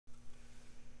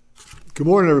Good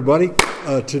morning, everybody.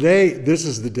 Today, this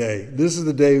is the day. This is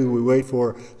the day we wait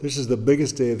for. This is the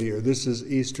biggest day of the year. This is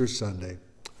Easter Sunday.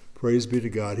 Praise be to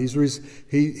God. He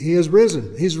has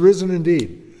risen. He's risen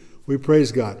indeed. We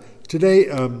praise God. Today,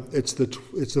 it's the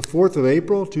 4th of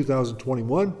April,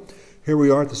 2021. Here we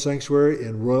are at the sanctuary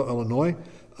in Royal, Illinois.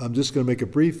 I'm just going to make a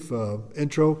brief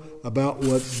intro about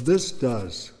what this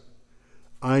does.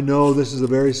 I know this is a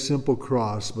very simple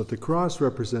cross, but the cross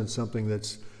represents something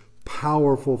that's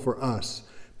powerful for us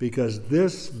because of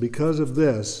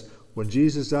this, when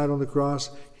Jesus died on the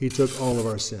cross, he took all of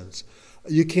our sins.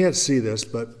 You can't see this,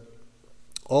 but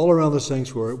all around the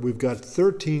sanctuary, we've got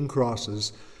 13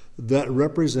 crosses that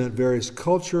represent various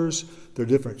cultures, their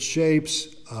different shapes,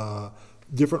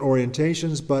 different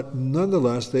orientations, but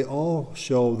nonetheless, they all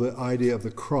show the idea of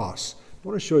the cross. I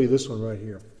want to show you this one right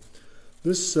here.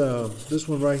 This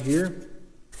one right here,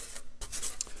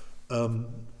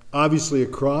 obviously a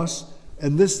cross,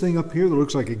 and this thing up here that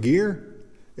looks like a gear,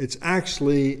 it's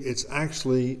actually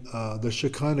the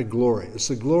Shekinah glory. It's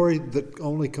the glory that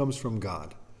only comes from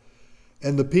God.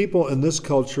 And the people in this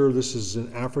culture, this is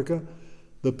in Africa,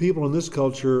 the people in this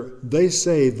culture, they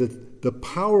say that the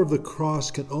power of the cross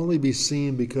can only be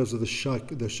seen because of the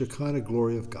Shekinah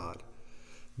glory of God.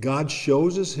 God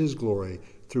shows us his glory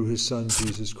through his son,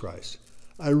 Jesus Christ.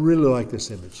 I really like this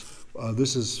image.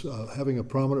 This is having a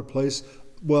prominent place.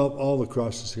 Well, all the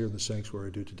crosses here in the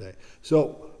sanctuary do today.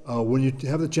 So when you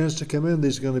have the chance to come in,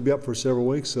 these are going to be up for several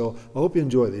weeks. So I hope you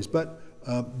enjoy these. But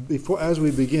as we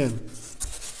begin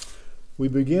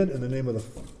in the name of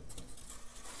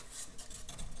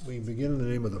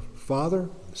the Father,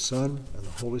 the Son, and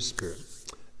the Holy Spirit.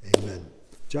 Amen.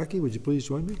 Jackie, would you please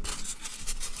join me?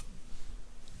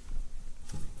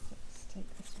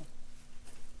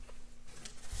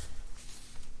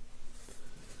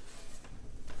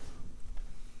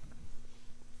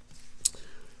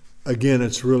 Again,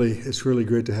 it's really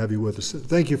great to have you with us.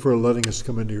 Thank you for letting us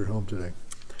come into your home today.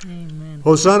 Amen.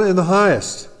 Hosanna in the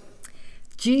highest.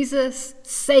 Jesus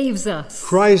saves us.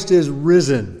 Christ is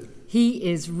risen. He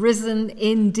is risen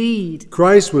indeed.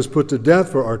 Christ was put to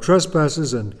death for our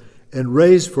trespasses and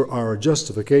raised for our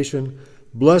justification.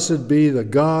 Blessed be the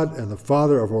God and the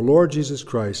Father of our Lord Jesus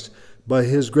Christ. By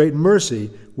his great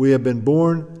mercy, we have been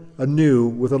born anew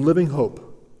with a living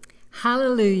hope.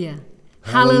 Hallelujah.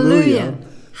 Hallelujah.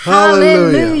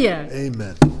 Hallelujah.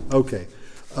 Amen. Okay.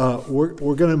 We're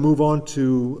going to move on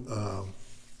to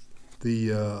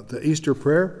the Easter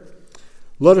prayer.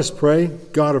 Let us pray.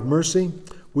 God of mercy,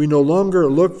 we no longer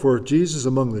look for Jesus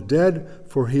among the dead,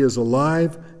 for he is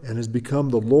alive and has become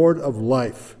the Lord of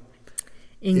life.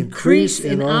 Increase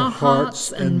in our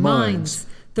hearts and minds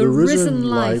the risen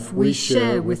life we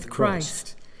share with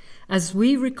Christ. As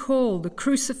we recall the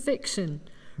crucifixion,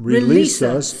 release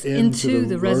us into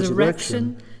the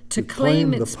resurrection to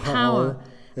claim its power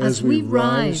as we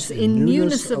rise in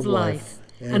newness of life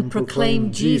and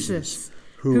proclaim Jesus,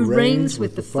 who reigns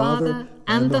with the Father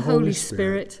and the Holy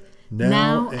Spirit,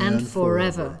 now and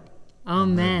forever.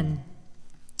 Amen.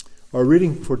 Our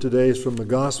reading for today is from the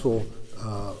Gospel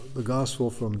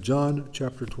from John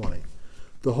chapter 20.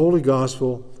 The Holy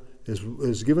Gospel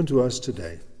is given to us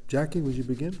today. Jackie, would you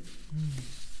begin?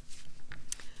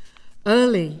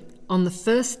 Early on the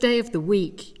first day of the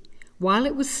week, while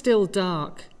it was still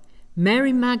dark,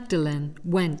 Mary Magdalene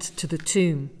went to the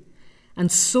tomb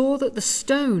and saw that the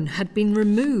stone had been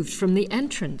removed from the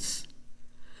entrance.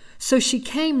 So she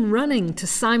came running to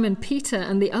Simon Peter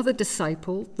and the other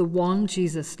disciple, the one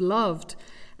Jesus loved,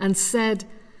 and said,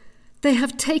 "They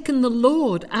have taken the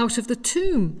Lord out of the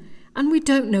tomb, and we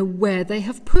don't know where they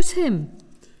have put him."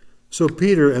 So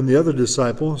Peter and the other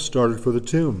disciple started for the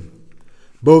tomb.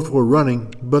 Both were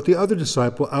running, but the other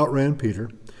disciple outran Peter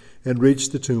and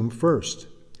reached the tomb first.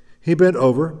 He bent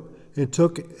over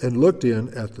and looked in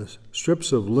at the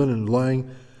strips of linen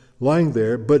lying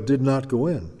there, but did not go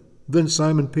in. Then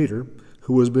Simon Peter,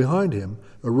 who was behind him,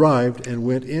 arrived and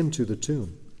went into the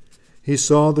tomb. He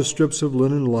saw the strips of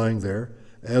linen lying there,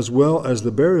 as well as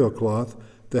the burial cloth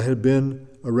that had been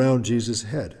around Jesus'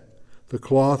 head. The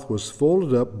cloth was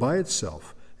folded up by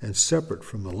itself and separate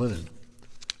from the linen.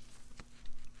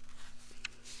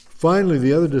 Finally,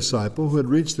 the other disciple, who had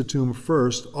reached the tomb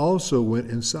first, also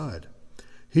went inside.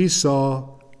 He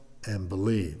saw and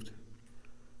believed.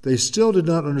 They still did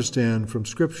not understand from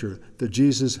Scripture that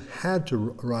Jesus had to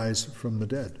rise from the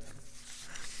dead.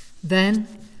 Then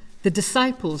the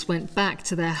disciples went back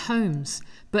to their homes,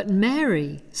 but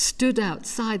Mary stood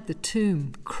outside the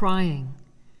tomb, crying.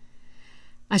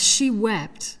 As she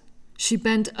wept, she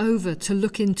bent over to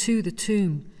look into the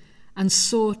tomb and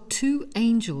saw 2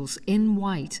 angels in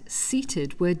white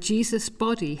seated where Jesus'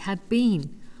 body had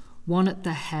been, one at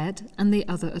the head and the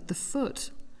other at the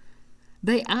foot.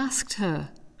 They asked her,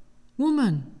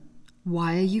 "Woman,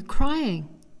 why are you crying?"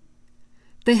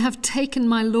 "They have taken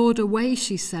my Lord away,"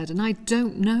 she said, "and I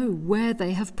don't know where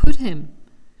they have put him."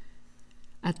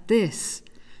 At this,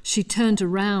 she turned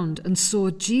around and saw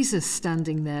Jesus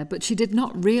standing there, but she did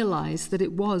not realize that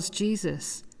it was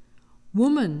Jesus.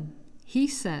 "Woman," he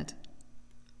said,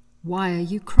 "why are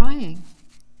you crying?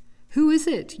 Who is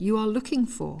it you are looking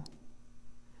for?"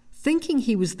 Thinking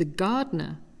he was the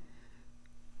gardener,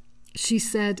 she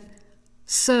said,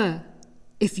 "Sir,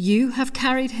 if you have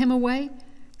carried him away,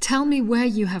 tell me where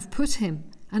you have put him,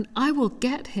 and I will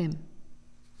get him."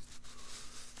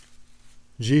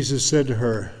 Jesus said to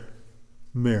her,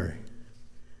 "Mary."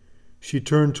 She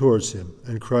turned towards him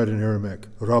and cried in Aramaic,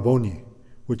 "Rabboni,"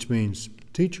 which means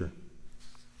teacher.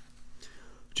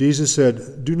 Jesus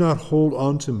said, "Do not hold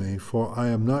on to me, for I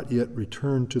am not yet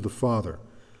returned to the Father.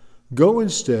 Go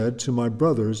instead to my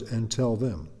brothers and tell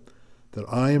them that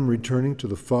I am returning to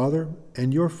the Father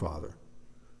and your Father,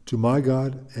 to my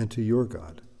God and to your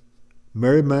God."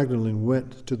 Mary Magdalene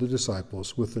went to the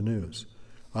disciples with the news,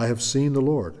 "I have seen the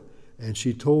Lord," and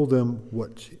she told them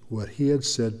what he had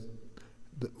said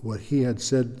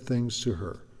things to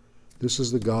her. This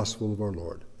is the gospel of our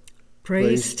Lord.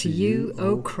 Praise to you,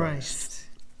 O Christ.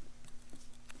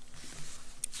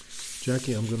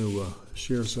 Jackie, I'm going to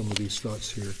share some of these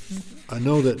thoughts here. I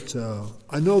know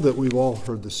that we've all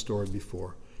heard this story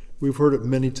before. We've heard it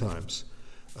many times.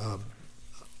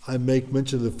 I make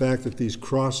mention of the fact that these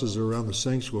crosses around the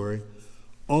sanctuary,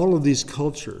 all of these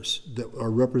cultures that are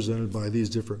represented by these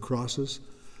different crosses,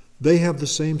 they have the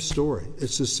same story.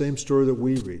 It's the same story that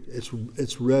we read.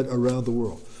 It's read around the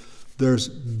world. There's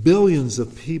billions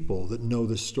of people that know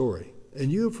this story,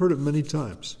 and you have heard it many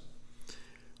times.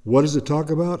 What does it talk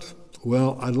about?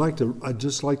 Well, I'd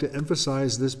just like to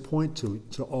emphasize this point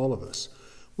to all of us.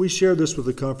 We share this with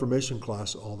the confirmation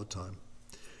class all the time.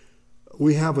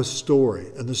 We have a story,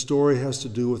 and the story has to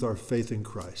do with our faith in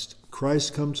Christ.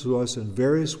 Christ comes to us in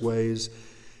various ways.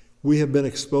 We have been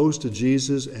exposed to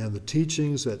Jesus and the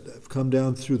teachings that have come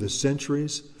down through the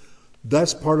centuries.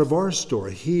 That's part of our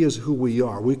story. He is who we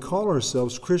are. We call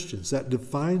ourselves Christians. That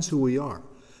defines who we are.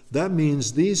 That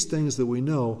means these things that we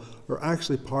know are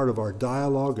actually part of our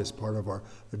dialogue, as part of our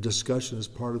discussion, as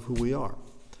part of who we are.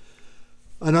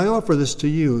 And I offer this to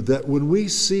you, that when we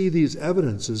see these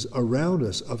evidences around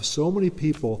us of so many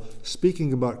people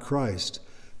speaking about Christ,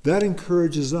 that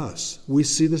encourages us. We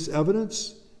see this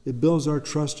evidence, it builds our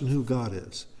trust in who God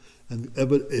is. And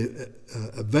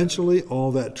eventually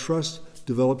all that trust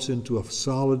develops into a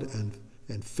solid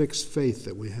and fixed faith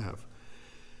that we have.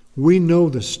 We know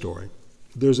this story.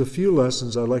 There's a few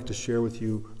lessons I'd like to share with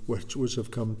you which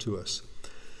have come to us.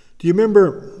 Do you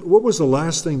remember, what was the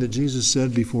last thing that Jesus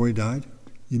said before he died?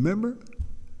 You remember?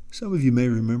 Some of you may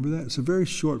remember that. It's a very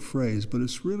short phrase, but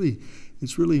it's really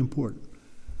important.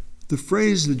 The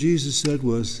phrase that Jesus said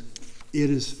was, "It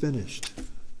is finished."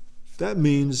 That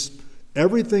means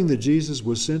everything that Jesus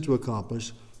was sent to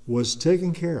accomplish was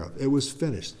taken care of. It was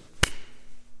finished.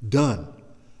 Done.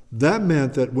 That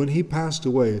meant that when he passed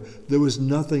away, there was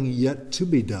nothing yet to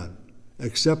be done,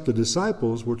 except the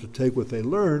disciples were to take what they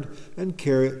learned and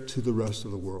carry it to the rest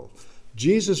of the world.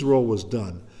 Jesus' role was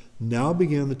done. Now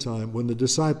began the time when the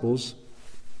disciples,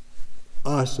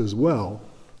 us as well,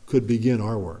 could begin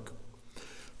our work.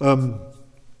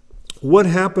 What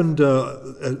happened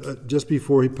just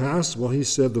before he passed? Well, he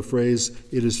said the phrase,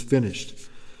 "It is finished."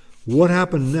 What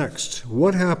happened next?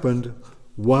 What happened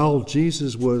while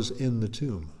Jesus was in the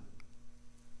tomb?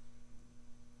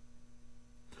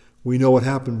 We know what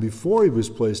happened before he was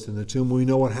placed in the tomb. We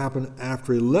know what happened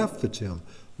after he left the tomb.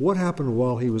 What happened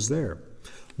while he was there?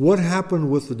 What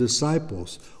happened with the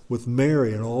disciples, with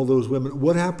Mary and all those women?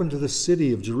 What happened to the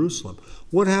city of Jerusalem?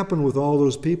 What happened with all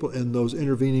those people in those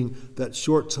intervening, that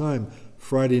short time,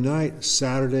 Friday night,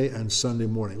 Saturday, and Sunday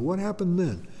morning? What happened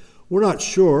then? We're not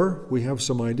sure. We have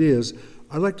some ideas.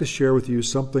 I'd like to share with you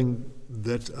something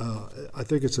that I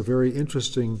think it's a very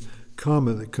interesting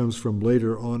comment that comes from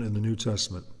later on in the New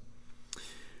Testament.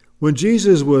 When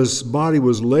Jesus' body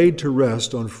was laid to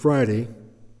rest on Friday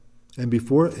and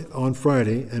before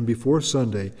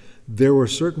Sunday, there were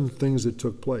certain things that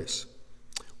took place.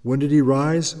 When did he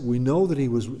rise? We know that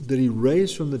he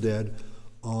raised from the dead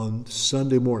on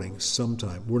Sunday morning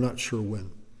sometime. We're not sure when.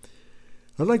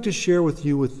 I'd like to share with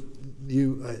you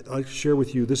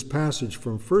this passage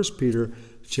from 1 Peter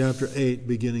chapter 8,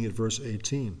 beginning at verse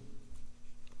 18.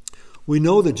 We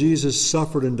know that Jesus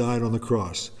suffered and died on the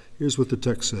cross. Here's what the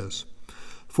text says.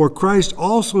 "For Christ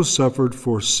also suffered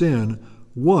for sin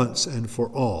once and for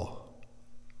all."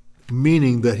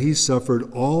 meaning that he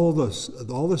suffered all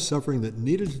the suffering that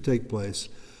needed to take place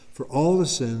for all the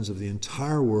sins of the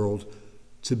entire world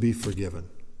to be forgiven.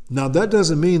 Now, that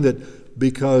doesn't mean that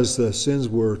because the sins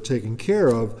were taken care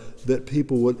of, that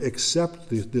people would accept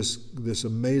this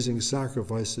amazing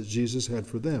sacrifice that Jesus had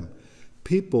for them.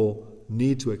 People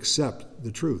need to accept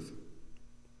the truth.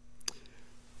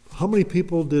 How many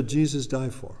people did Jesus die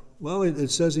for? Well, it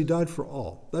says he died for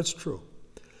all. That's true.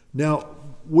 Now,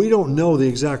 we don't know the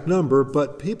exact number,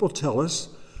 but people tell us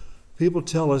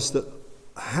that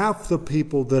half the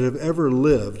people that have ever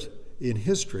lived in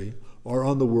history are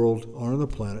on the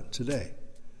planet today.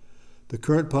 The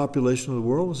current population of the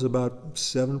world is about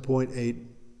 7.8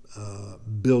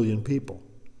 billion people.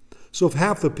 So if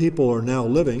half the people are now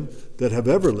living that have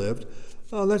ever lived,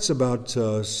 that's about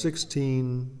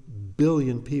 16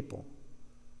 billion people.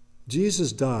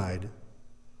 Jesus died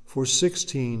for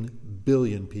 16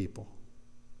 billion people.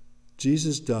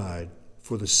 Jesus died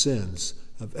for the sins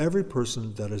of every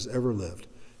person that has ever lived,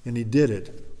 and he did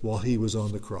it while he was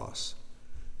on the cross.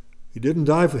 He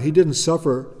didn't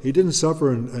suffer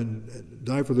and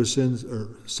die for their sins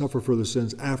or suffer for their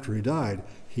sins after he died.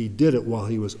 He did it while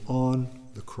he was on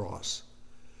the cross.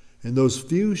 In those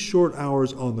few short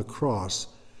hours on the cross,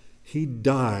 he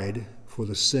died for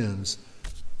the sins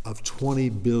of 20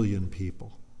 billion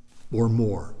people or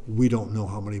more. We don't know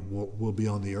how many will be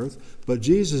on the earth, but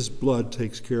Jesus' blood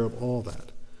takes care of all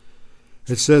that.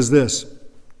 It says this,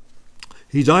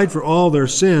 he died for all their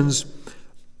sins.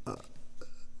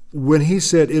 When he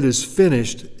said it is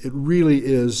finished, it really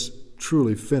is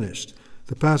truly finished.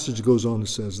 The passage goes on and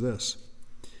says this,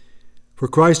 for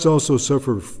Christ also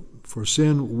suffered for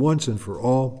sin once and for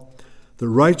all, the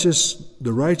righteous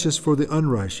for the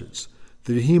unrighteous,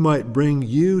 that he might bring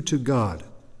you to God,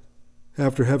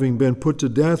 after having been put to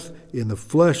death in the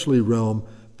fleshly realm,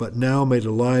 but now made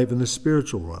alive in the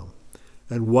spiritual realm.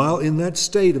 And while in that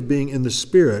state of being in the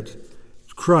Spirit,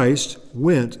 Christ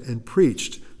went and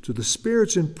preached to the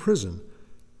spirits in prison,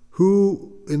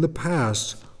 who in the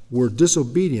past were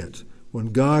disobedient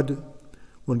when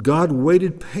God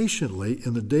waited patiently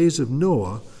in the days of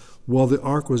Noah while the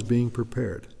ark was being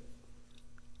prepared.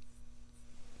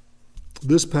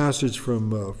 This passage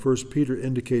from 1 Peter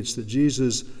indicates that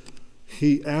Jesus,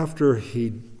 after he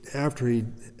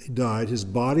died, his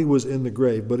body was in the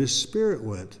grave, but his spirit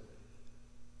went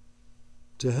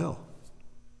to hell.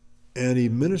 And he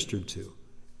ministered to,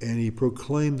 and he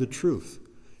proclaimed the truth.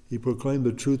 He proclaimed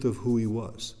the truth of who he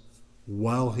was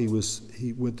while he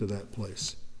went to that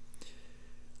place.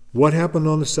 What happened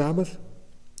on the Sabbath?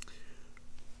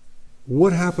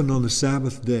 What happened on the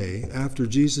Sabbath day after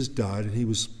Jesus died and he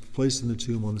was placed in the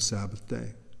tomb on the Sabbath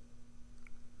day?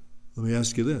 Let me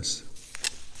ask you this.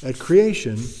 At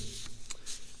creation,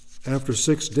 after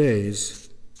 6 days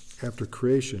after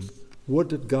creation, what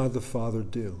did God the Father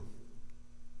do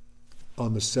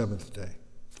on the seventh day,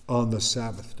 on the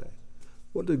Sabbath day?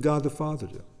 What did God the Father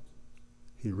do?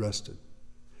 He rested.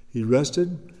 He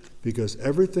rested because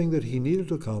everything that he needed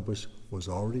to accomplish was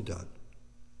already done.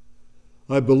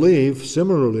 I believe,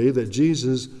 similarly, that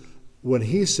Jesus, when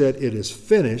he said it is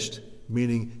finished,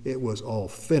 meaning it was all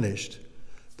finished,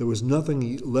 there was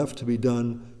nothing left to be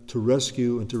done to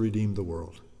rescue and to redeem the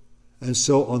world. And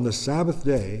so on the Sabbath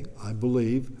day, I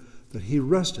believe that he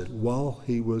rested while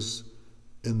he was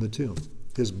in the tomb.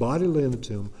 His body lay in the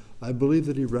tomb. I believe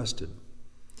that he rested.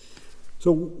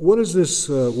 So what is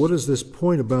this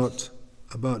point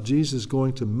about Jesus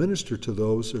going to minister to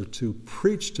those or to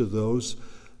preach to those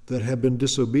that have been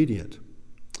disobedient?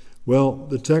 Well,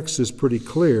 the text is pretty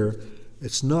clear.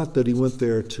 It's not that he went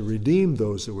there to redeem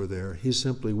those that were there. He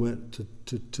simply went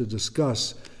to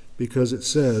discuss, because it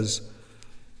says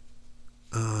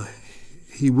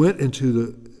he went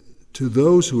to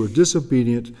those who were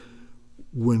disobedient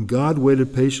when God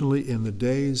waited patiently in the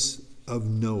days of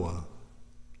Noah.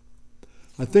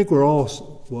 I think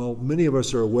many of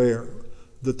us are aware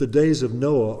that the days of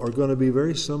Noah are going to be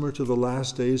very similar to the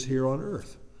last days here on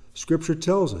earth. Scripture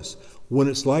tells us when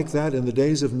it's like that in the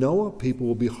days of Noah, people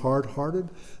will be hard-hearted.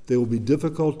 They will be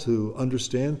difficult to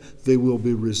understand. They will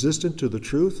be resistant to the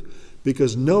truth,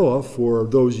 because Noah, for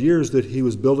those years that he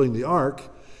was building the ark,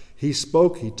 he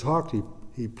spoke, he talked,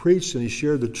 he preached, and he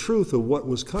shared the truth of what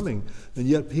was coming, and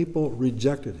yet people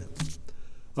rejected him.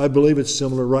 I believe it's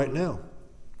similar right now.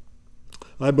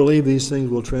 I believe these things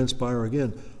will transpire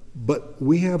again, but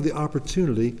we have the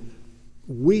opportunity,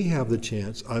 we have the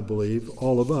chance, I believe,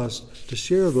 all of us, to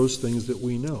share those things that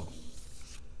we know.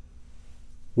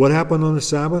 What happened on the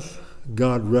Sabbath?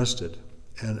 God rested,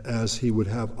 and as he would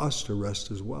have us to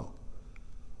rest as well.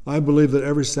 I believe that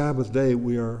every Sabbath day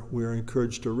we are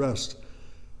encouraged to rest.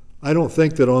 I don't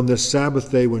think that on this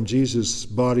Sabbath day when Jesus'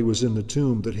 body was in the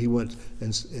tomb that he went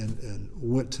and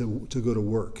went to go to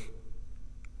work.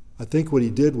 I think what he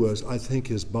did was, I think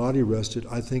his body rested,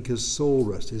 I think his soul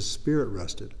rested, his spirit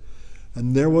rested.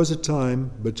 And there was a time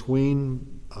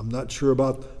between, I'm not sure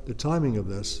about the timing of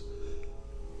this,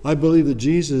 I believe that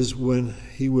Jesus, when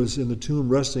he was in the tomb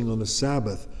resting on the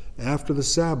Sabbath, after the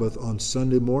Sabbath on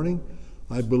Sunday morning,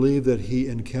 I believe that he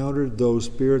encountered those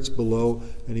spirits below,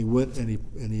 and he went and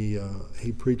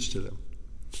he preached to them.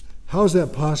 How is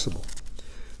that possible?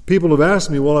 People have asked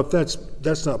me, well, if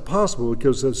that's not possible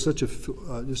because there's such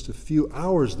just a few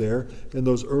hours there in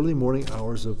those early morning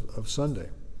hours of Sunday.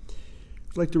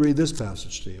 I'd like to read this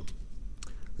passage to you.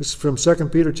 This is from 2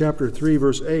 Peter chapter 3,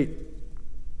 verse 8.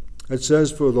 It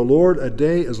says, "For the Lord a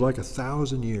day is like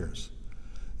 1,000 years."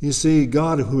 You see,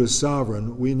 God who is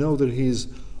sovereign, we know that he's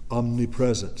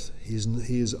omnipresent. He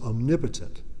is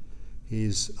omnipotent.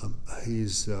 He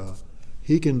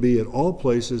can be at all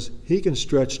places. He can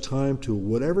stretch time to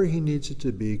whatever he needs it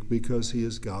to be because he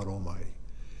is God Almighty.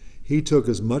 He took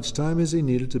as much time as he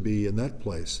needed to be in that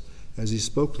place as he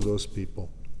spoke to those people.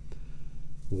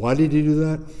 Why did he do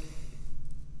that?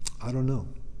 I don't know.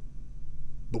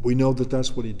 But we know that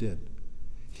that's what he did.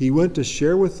 He went to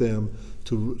share with them,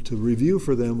 to review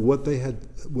for them what they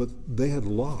had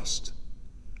lost.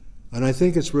 And I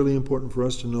think it's really important for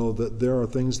us to know that there are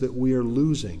things that we are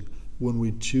losing when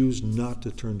we choose not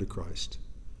to turn to Christ.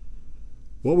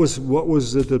 What was it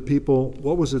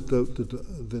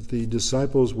that the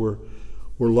disciples were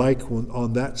like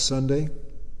on that Sunday,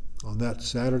 on that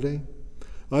Saturday?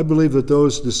 I believe that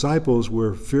those disciples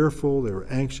were fearful, they were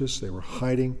anxious, they were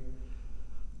hiding.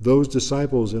 Those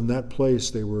disciples in that place,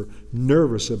 they were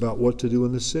nervous about what to do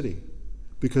in the city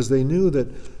because they knew that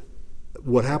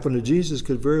what happened to Jesus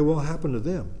could very well happen to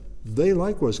them. They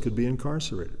likewise could be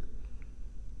incarcerated.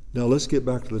 Now let's get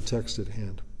back to the text at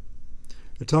hand.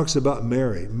 It talks about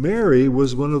Mary. Mary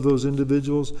was one of those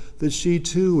individuals that she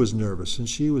too was nervous and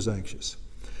she was anxious.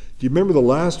 Do you remember the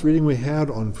last reading we had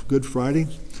on Good Friday?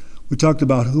 We talked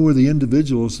about who were the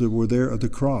individuals that were there at the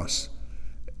cross.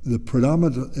 The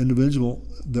predominant individual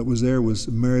that was there was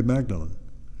Mary Magdalene.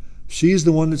 She's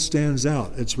the one that stands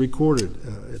out. It's recorded.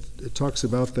 It talks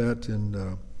about that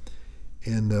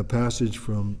in the passage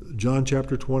from John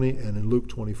chapter 20 and in Luke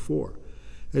 24.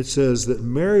 It says that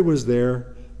Mary was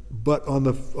there, but on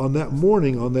that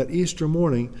morning, on that Easter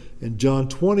morning, in John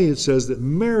 20 it says that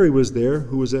Mary was there,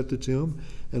 who was at the tomb.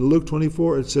 And Luke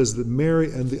 24 it says that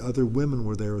Mary and the other women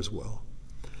were there as well.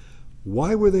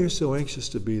 Why were they so anxious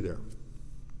to be there?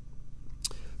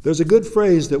 There's a good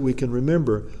phrase that we can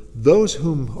remember: those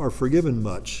whom are forgiven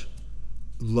much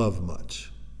love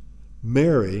much.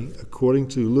 Mary, according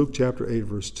to Luke chapter 8,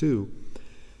 verse 2,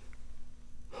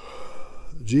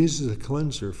 Jesus had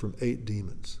cleansed her from 8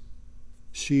 demons.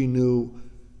 She knew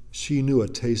a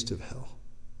taste of hell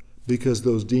because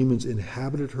those demons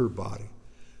inhabited her body,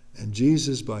 and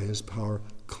Jesus, by his power,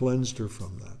 cleansed her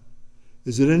from that.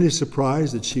 Is it any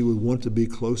surprise that she would want to be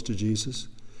close to Jesus?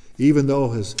 Even though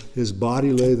his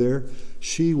body lay there,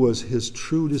 she was his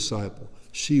true disciple.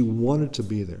 She wanted to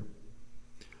be there.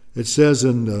 It says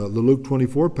in the Luke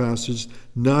 24 passage,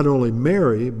 not only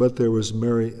Mary, but there was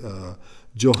Mary,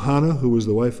 Johanna, who was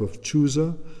the wife of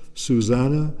Chuza,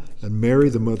 Susanna, and Mary,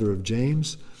 the mother of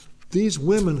James. These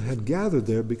women had gathered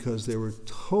there because they were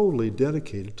totally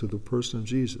dedicated to the person of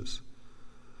Jesus.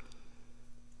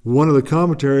 One of the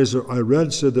commentaries I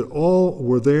read said that all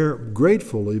were there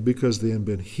gratefully because they had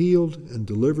been healed and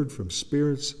delivered from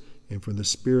spirits and from the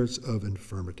spirits of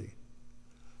infirmity.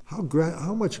 How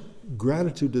much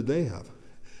gratitude did they have?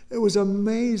 It was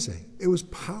amazing. It was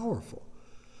powerful.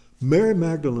 Mary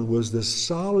Magdalene was this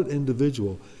solid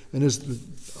individual. And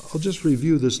I'll just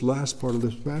review this last part of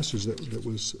this passage that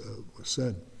was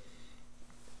said.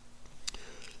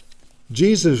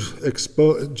 Jesus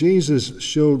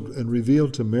showed and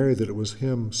revealed to Mary that it was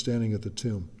him standing at the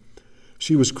tomb.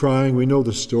 She was crying. We know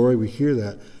the story. We hear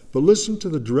that. But listen to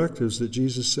the directives that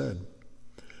Jesus said.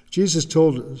 Jesus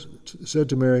said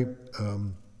to Mary,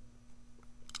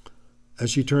 as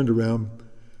she turned around,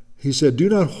 he said, "Do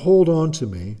not hold on to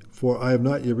me, for I have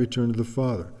not yet returned to the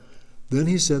Father." Then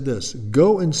he said this,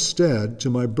 "Go instead to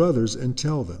my brothers and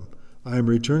tell them, I am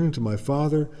returning to my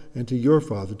Father and to your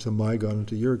Father, to my God and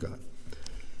to your God."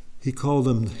 He called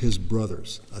them his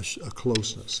brothers, a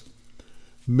closeness.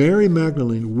 Mary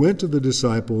Magdalene went to the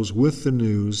disciples with the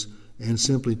news and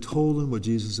simply told them what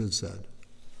Jesus had said.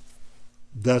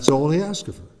 That's all he asked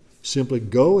of her. Simply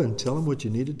go and tell them what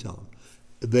you need to tell them.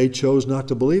 They chose not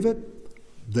to believe it.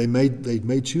 They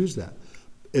may choose that.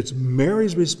 It's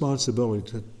Mary's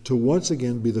responsibility to once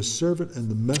again be the servant and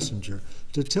the messenger,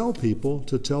 to tell people,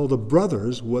 to tell the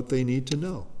brothers what they need to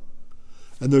know.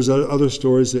 And there's other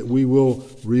stories that we will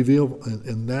reveal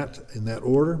in that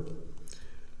order.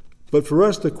 But for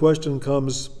us, the question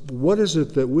comes, what is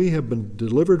it that we have been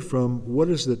delivered from? What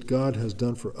is it that God has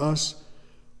done for us?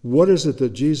 What is it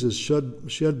that Jesus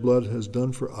shed blood has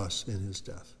done for us in his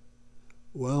death?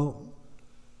 Well,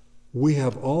 we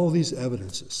have all these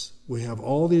evidences. We have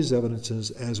all these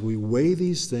evidences. As we weigh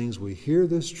these things, we hear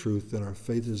this truth, and our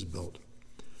faith is built.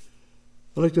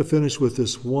 I'd like to finish with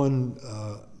this one.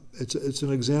 It's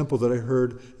an example that I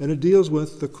heard, and it deals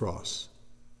with the cross.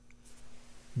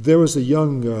 There was a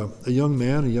young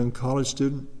man, a young college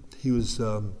student. He was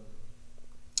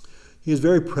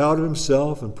very proud of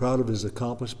himself and proud of his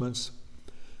accomplishments,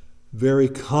 very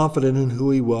confident in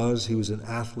who he was. He was an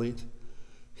athlete.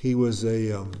 He was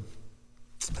on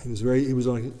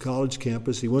a college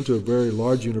campus. He went to a very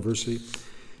large university,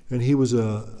 and he was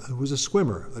a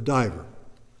swimmer, a diver.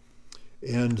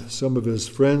 And some of his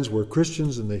friends were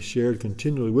Christians, and they shared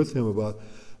continually with him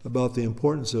about the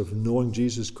importance of knowing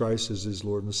Jesus Christ as his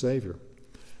Lord and Savior.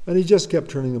 And he just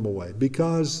kept turning them away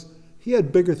because he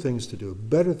had bigger things to do,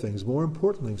 better things, more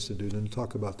important things to do than to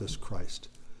talk about this Christ.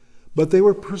 But they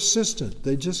were persistent.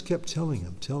 They just kept telling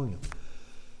him.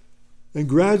 And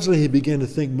gradually he began to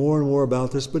think more and more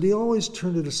about this, but he always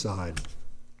turned it aside.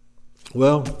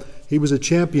 Well, he was a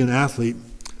champion athlete,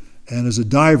 and as a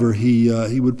diver,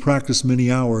 he would practice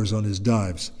many hours on his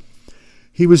dives.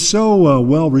 He was so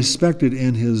well respected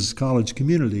in his college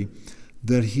community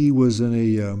that he was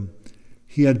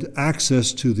he had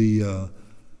access to the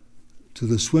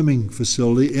swimming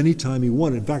facility anytime he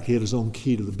wanted. In fact, he had his own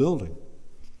key to the building,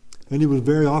 and he would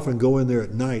very often go in there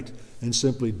at night and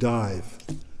simply dive.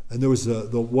 And there was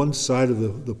the one side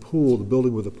of the pool, the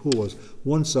building where the pool was.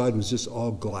 One side was just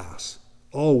all glass,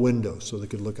 all windows, so they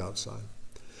could look outside.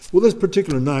 Well, this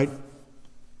particular night,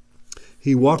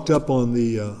 he walked up on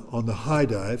the high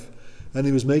dive, and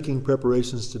he was making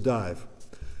preparations to dive.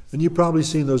 And you've probably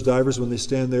seen those divers when they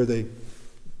stand there. They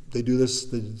do this.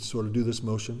 They sort of do this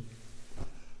motion.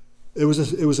 It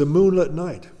was a moonlit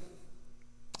night,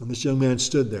 and this young man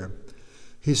stood there.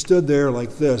 He stood there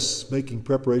like this, making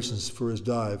preparations for his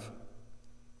dive,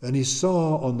 and he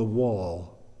saw on the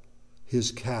wall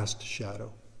his cast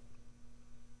shadow.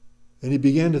 And he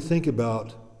began to think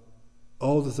about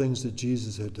all the things that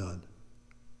Jesus had done.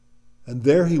 And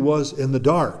there he was in the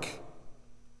dark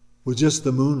with just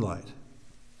the moonlight.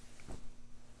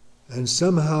 And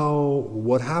somehow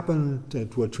what happened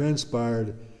and what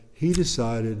transpired,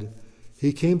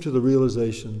 he came to the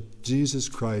realization, Jesus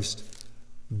Christ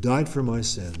died for my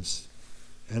sins.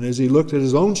 And as he looked at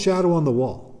his own shadow on the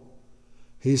wall,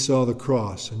 he saw the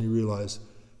cross and he realized,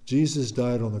 Jesus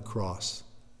died on the cross.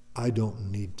 I don't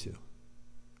need to.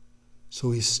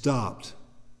 So he stopped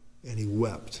and he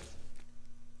wept.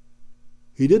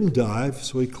 He didn't dive,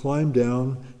 so he climbed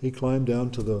down. He climbed down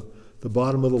to the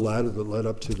bottom of the ladder that led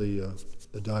up to the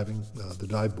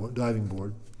diving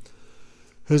board.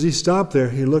 As he stopped there,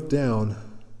 he looked down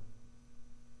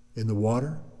in the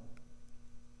water.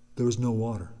 There was no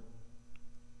water.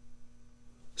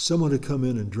 Someone had come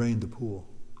in and drained the pool.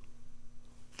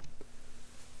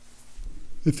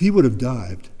 If he would have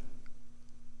dived,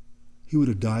 he would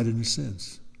have died in his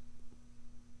sins.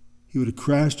 He would have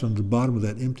crashed on the bottom of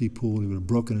that empty pool. He would have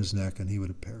broken his neck and he would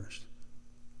have perished.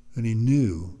 And he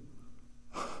knew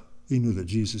that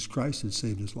Jesus Christ had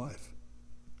saved his life.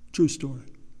 True story.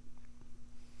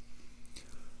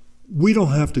 We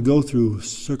don't have to go through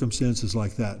circumstances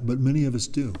like that, but many of us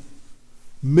do.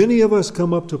 Many of us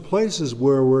come up to places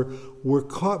where we're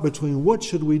caught between what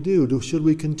should we do? Should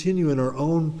we continue in our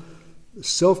own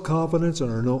self-confidence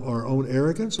and our own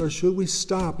arrogance, or should we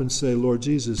stop and say, Lord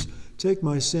Jesus, take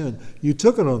my sin. You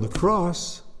took it on the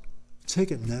cross. Take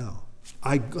it now.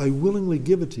 I willingly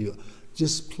give it to you.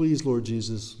 Just please, Lord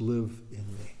Jesus, live in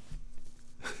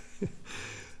me.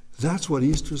 That's what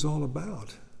Easter's all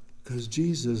about, because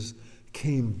Jesus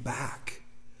came back.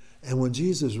 And when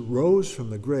Jesus rose from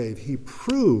the grave, he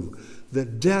proved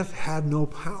that death had no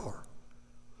power.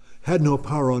 Had no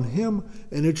power on him,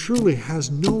 and it truly has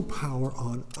no power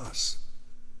on us.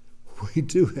 We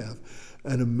do have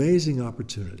an amazing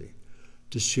opportunity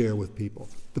to share with people.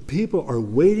 The people are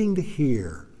waiting to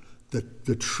hear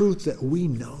the truth that we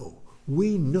know.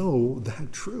 We know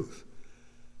that truth.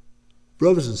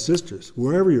 Brothers and sisters,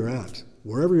 wherever you're at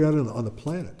on the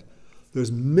planet,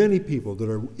 there's many people that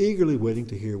are eagerly waiting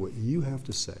to hear what you have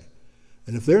to say.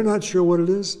 And if they're not sure what it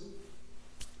is,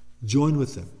 join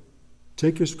with them.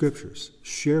 Take your scriptures,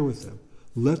 share with them.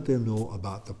 Let them know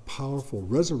about the powerful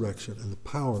resurrection and the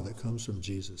power that comes from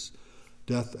Jesus,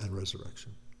 death and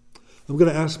resurrection. I'm going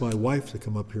to ask my wife to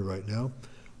come up here right now.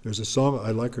 There's a song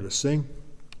I'd like her to sing.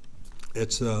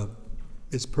 It's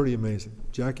pretty amazing.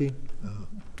 Jackie,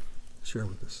 share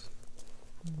with us.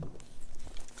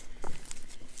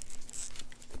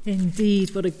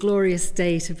 Indeed, what a glorious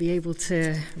day to be able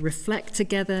to reflect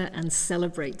together and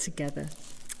celebrate together.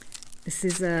 This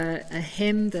is a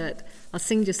hymn that I'll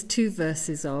sing just 2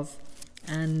 verses of,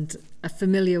 and a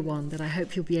familiar one that I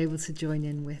hope you'll be able to join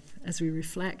in with as we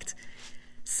reflect,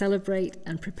 celebrate,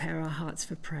 and prepare our hearts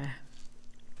for prayer.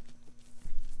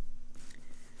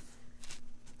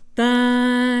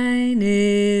 Thine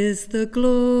is the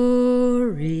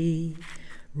glory,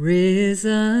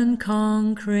 risen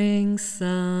conquering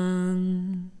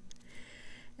Son.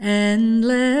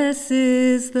 Endless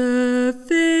is the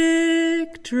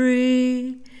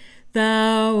victory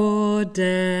thou o'er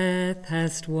death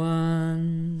hast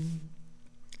won.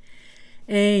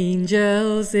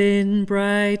 Angels in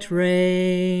bright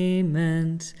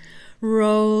raiment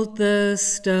rolled the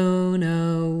stone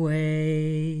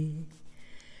away,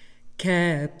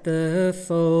 kept the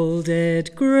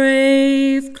folded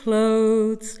grave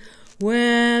clothes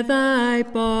where thy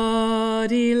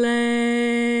body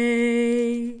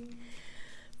lay.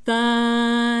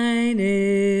 Thine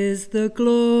is the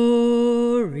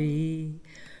glory,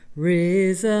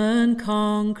 risen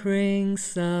conquering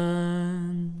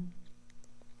Son.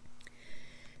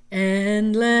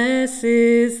 Endless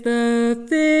is the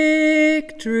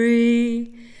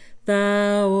victory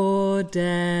thou o'er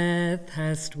death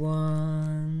hast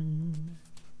won.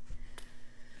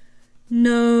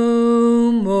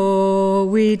 No more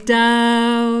we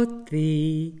doubt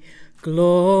thee,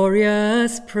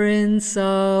 glorious Prince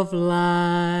of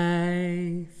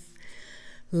life.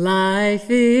 Life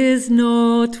is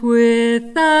naught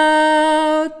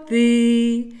without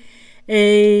thee,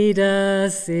 aid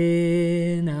us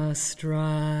in our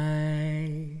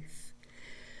strife.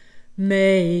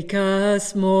 Make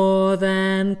us more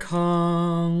than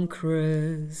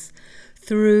conquerors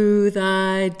through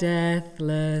thy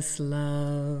deathless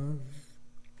love.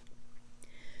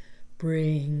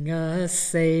 Bring us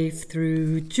safe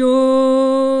through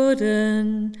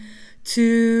Jordan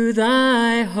to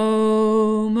thy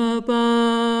home above.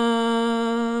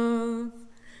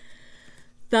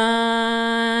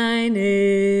 Thine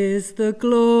is the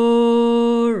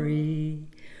glory,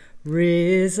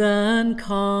 risen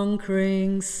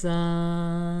conquering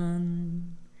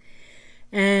Son.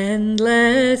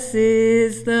 Endless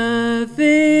is the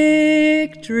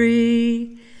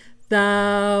victory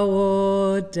thou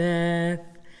o'er death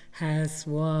hast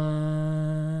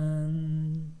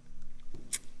won.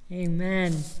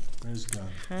 Amen. Praise God.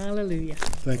 Hallelujah.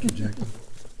 Thank you, Jackie.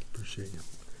 Appreciate you.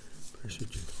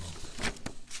 Appreciate you.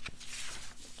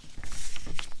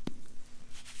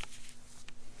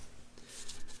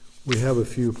 We have a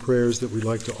few prayers that we'd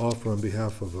like to offer on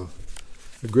behalf of a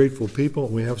grateful people,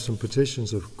 and we have some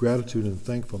petitions of gratitude and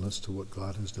thankfulness to what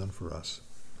God has done for us.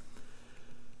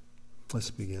 Let's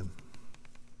begin.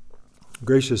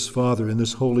 Gracious Father, in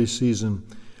this holy season,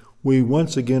 we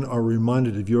once again are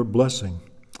reminded of your blessing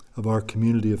of our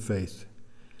community of faith.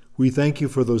 We thank you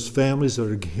for those families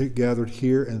that are gathered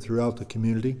here and throughout the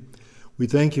community. We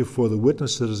thank you for the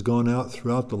witness that has gone out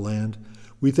throughout the land.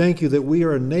 We thank you that we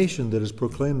are a nation that has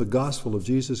proclaimed the gospel of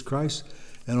Jesus Christ,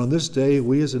 and on this day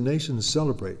we as a nation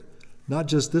celebrate, not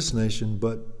just this nation,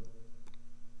 but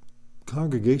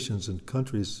congregations and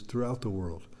countries throughout the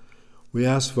world. We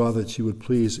ask, Father, that you would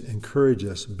please encourage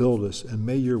us, build us, and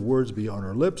may your words be on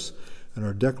our lips and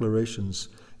our declarations,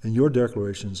 and your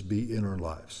declarations be in our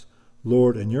lives.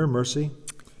 Lord, in your mercy,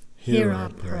 hear our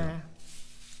prayer.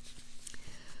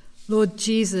 Lord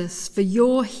Jesus, for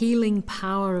your healing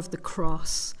power of the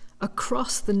cross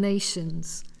across the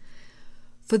nations,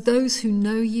 for those who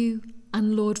know you,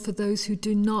 and Lord, for those who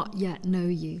do not yet know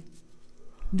you,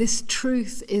 this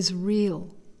truth is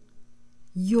real.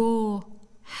 Your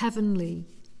heavenly,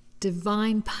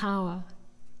 divine power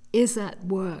is at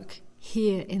work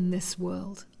here in this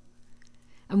world.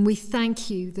 And we thank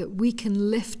you that we can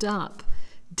lift up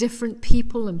different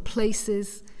people and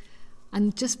places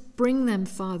and just bring them,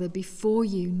 Father, before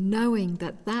you, knowing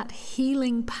that that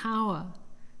healing power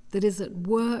that is at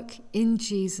work in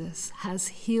Jesus has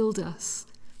healed us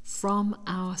from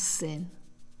our sin.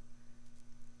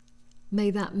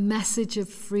 May that message of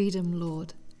freedom,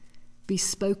 Lord, be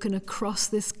spoken across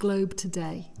this globe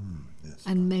today. Yes.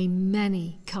 And may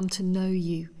many come to know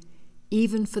you,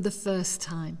 even for the first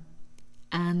time,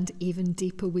 and even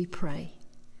deeper we pray.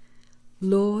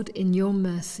 Lord, in your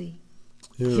mercy,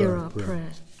 hear our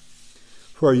prayer.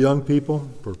 for our young people,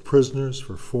 for prisoners,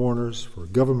 for foreigners, for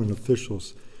government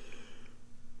officials,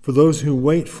 for those who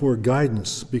wait for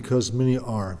guidance, because many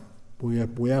are.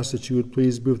 We ask that you would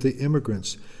please be with the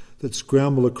immigrants that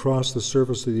scramble across the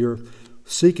surface of the earth,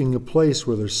 seeking a place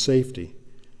where there's safety.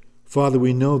 Father,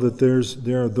 we know that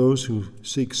there are those who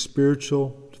seek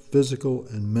spiritual, physical,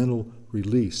 and mental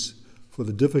release for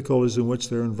the difficulties in which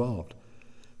they're involved.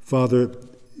 Father,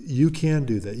 you can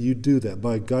do that. You do that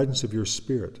by guidance of your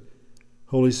Spirit.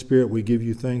 Holy Spirit, we give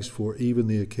you thanks for even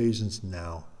the occasions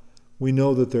now. We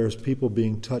know that there's people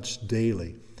being touched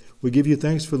daily. We give you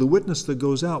thanks for the witness that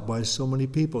goes out by so many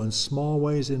people in small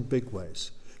ways and big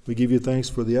ways. We give you thanks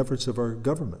for the efforts of our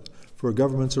government, for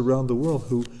governments around the world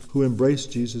who embrace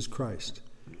Jesus Christ.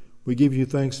 We give you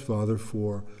thanks, Father,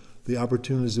 for the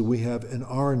opportunities that we have in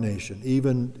our nation,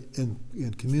 even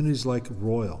in communities like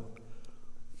Royal,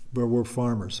 where we're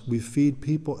farmers. We feed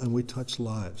people and we touch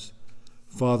lives.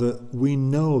 Father, we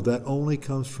know that only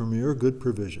comes from your good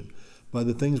provision, by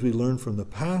the things we learned from the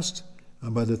past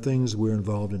and by the things we're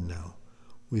involved in now.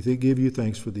 We give you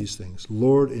thanks for these things.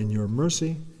 Lord, in your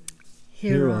mercy,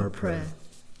 hear our prayer.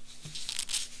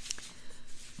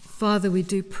 Father, we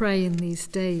do pray in these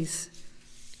days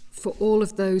for all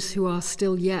of those who are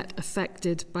still yet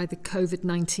affected by the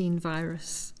COVID-19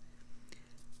 virus.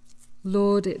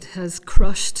 Lord, it has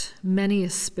crushed many a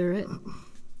spirit,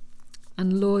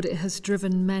 and Lord, it has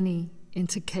driven many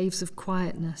into caves of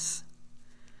quietness.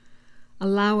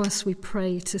 Allow us, we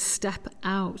pray, to step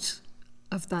out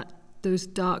of those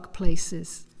dark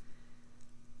places.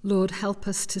 Lord, help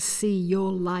us to see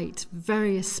your light,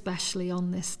 very especially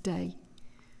on this day.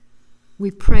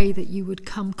 We pray that you would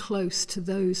come close to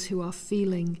those who are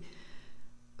feeling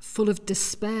full of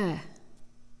despair,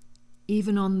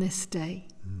 even on this day.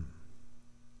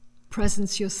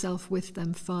 Presence yourself with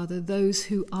them, Father, those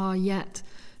who are yet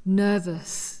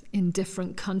nervous in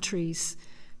different countries,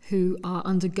 who are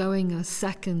undergoing a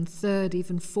second, third,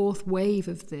 even fourth wave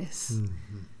of this.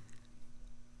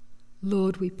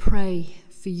 Lord, we pray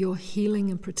for your healing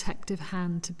and protective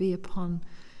hand to be upon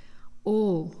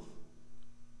all.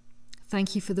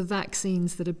 Thank you for the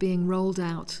vaccines that are being rolled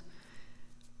out.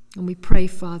 And we pray,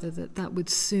 Father, that would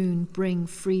soon bring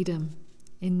freedom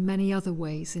in many other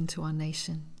ways into our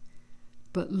nation.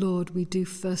 But Lord, we do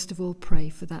first of all pray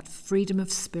for that freedom of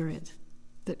spirit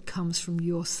that comes from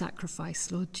your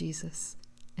sacrifice, Lord Jesus,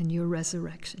 and your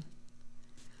resurrection.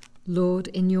 Lord,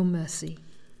 in your mercy,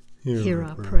 hear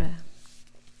our prayer.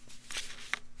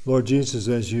 Lord Jesus,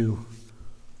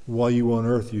 while you were on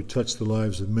earth, you touched the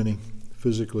lives of many,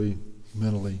 physically,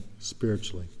 mentally,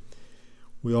 spiritually.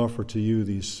 We offer to you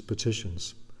these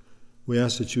petitions. We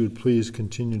ask that you would please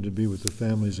continue to be with the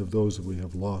families of those that we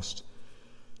have lost.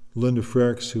 Linda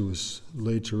Frericks, who was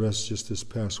laid to rest just this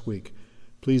past week,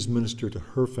 please minister to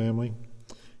her family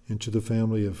and to the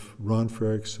family of Ron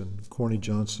Frericks and Corny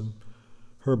Johnson,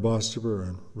 Herb Osterber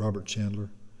and Robert Chandler.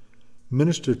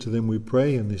 Minister to them, we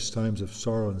pray, in these times of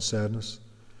sorrow and sadness.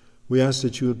 We ask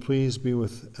that you would please be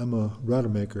with Emma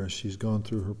Rademacher as she's gone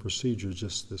through her procedure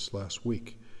just this last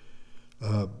week.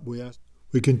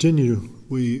 We continue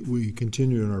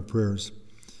in our prayers.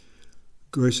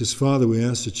 Gracious Father, we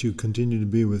ask that you continue to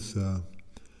be with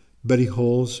Betty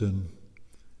Holes and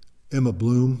Emma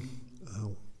Bloom.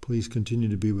 Please continue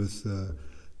to be with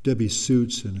Debbie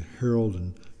Suits and Harold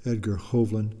and Edgar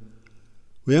Hovland.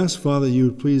 We ask, Father, you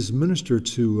would please minister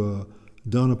to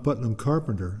Donna Putnam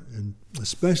Carpenter, and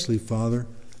especially, Father,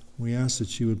 we ask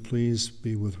that you would please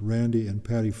be with Randy and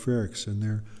Patty Frericks and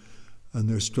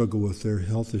their struggle with their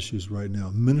health issues right now.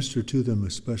 Minister to them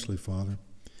especially, Father.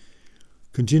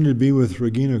 Continue to be with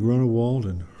Regina Grunewald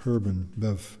and Herb and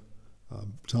Bev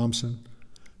Thompson.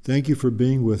 Thank you for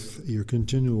being with your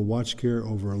continual watch care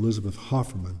over Elizabeth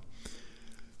Hofferman.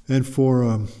 And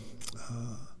for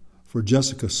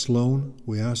Jessica Sloan,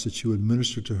 we ask that you would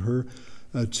minister to her,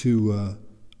 to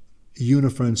Una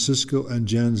Francisco and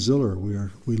Jan Ziller.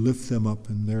 We lift them up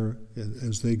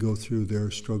as they go through their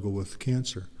struggle with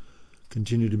cancer.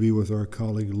 Continue to be with our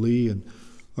colleague Lee and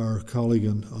our colleague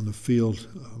on the field,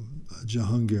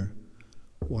 Jahangir.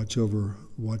 Watch over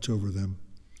them.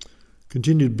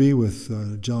 Continue to be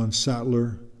with John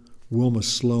Sattler, Wilma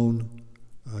Sloan,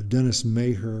 Dennis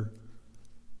Maher.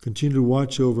 Continue to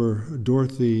watch over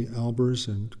Dorothy Albers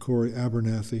and Corey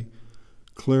Abernathy,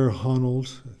 Claire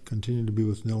Honold. Continue to be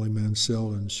with Nellie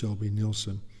Mansell and Shelby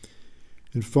Nielsen.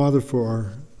 And Father,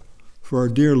 for our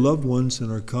dear loved ones and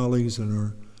our colleagues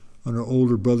and our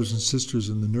older brothers and sisters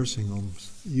in the nursing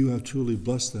homes, you have truly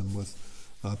blessed them with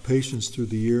patience through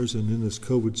the years, and in this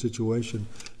COVID situation,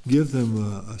 give them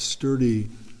a sturdy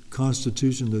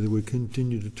constitution that they would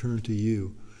continue to turn to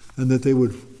you. and that they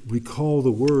would recall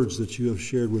the words that you have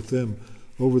shared with them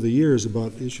over the years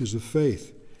about issues of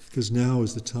faith, because now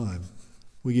is the time.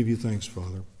 We give you thanks,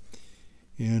 Father.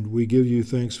 And we give you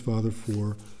thanks, Father,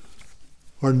 for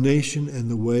our nation and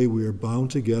the way we are bound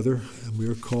together, and we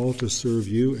are called to serve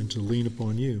you and to lean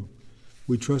upon you.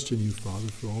 We trust in you, Father,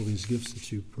 for all these gifts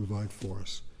that you provide for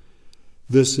us.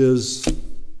 This is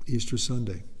Easter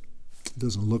Sunday. It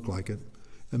doesn't look like it.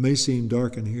 It may seem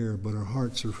dark in here, but our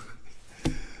hearts are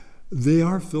they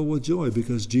are filled with joy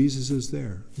because Jesus is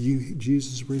there.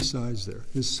 Jesus resides there.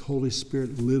 His Holy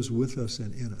Spirit lives with us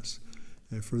and in us.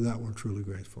 And for that, we're truly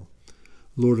grateful.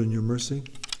 Lord, in your mercy,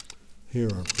 hear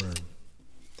our prayer.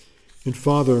 And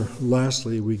Father,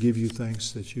 lastly, we give you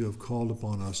thanks that you have called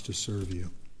upon us to serve you.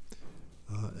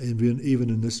 Even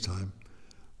in this time,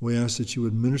 we ask that you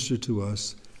would minister to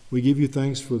us. We give you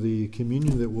thanks for the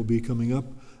communion that will be coming up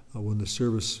when the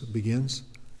service begins.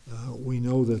 We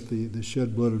know that the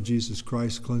shed blood of Jesus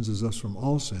Christ cleanses us from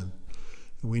all sin.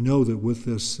 And we know that with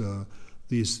this,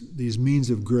 these means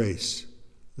of grace,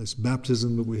 this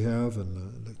baptism that we have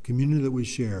and the communion that we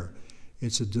share,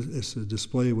 it's a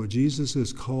display of what Jesus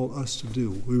has called us to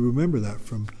do. We remember that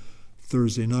from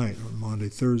Thursday night or Maundy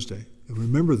Thursday. And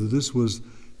remember that it was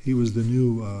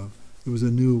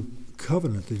a new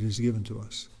covenant that he's given to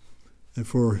us. And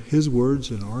for his words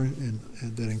and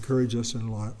that encourage us in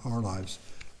our lives,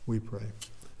 we pray.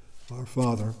 Our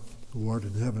Father, who art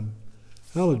in heaven,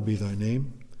 hallowed be thy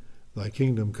name. Thy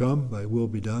kingdom come, thy will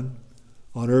be done,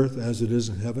 on earth as it is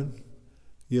in heaven.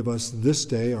 Give us this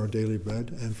day our daily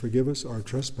bread, and forgive us our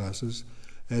trespasses,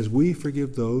 as we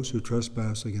forgive those who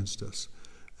trespass against us.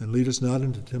 And lead us not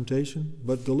into temptation,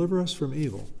 but deliver us from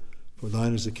evil. For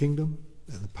thine is the kingdom,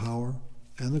 and the power,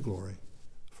 and the glory,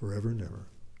 forever and ever.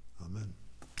 Amen.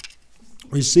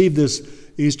 Receive this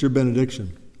Easter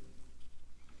benediction.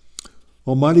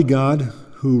 Almighty God,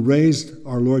 who raised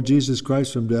our Lord Jesus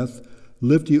Christ from death,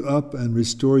 lift you up and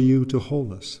restore you to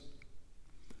wholeness.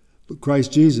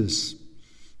 Christ Jesus,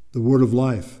 the word of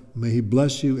life, may he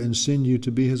bless you and send you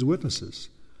to be his witnesses.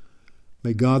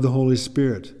 May God the Holy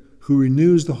Spirit, who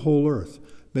renews the whole earth,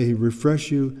 may he refresh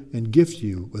you and gift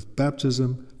you with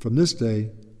baptism from this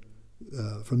day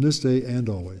and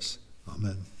always.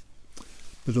 Amen.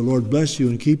 May the Lord bless you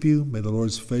and keep you. May the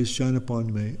Lord's face shine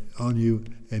upon you,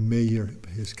 and may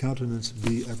his countenance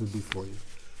be ever before you.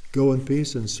 Go in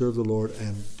peace and serve the Lord,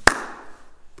 and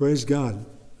praise God.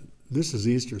 This is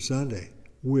Easter Sunday.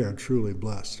 We are truly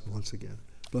blessed once again.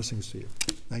 Blessings to you.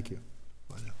 Thank you.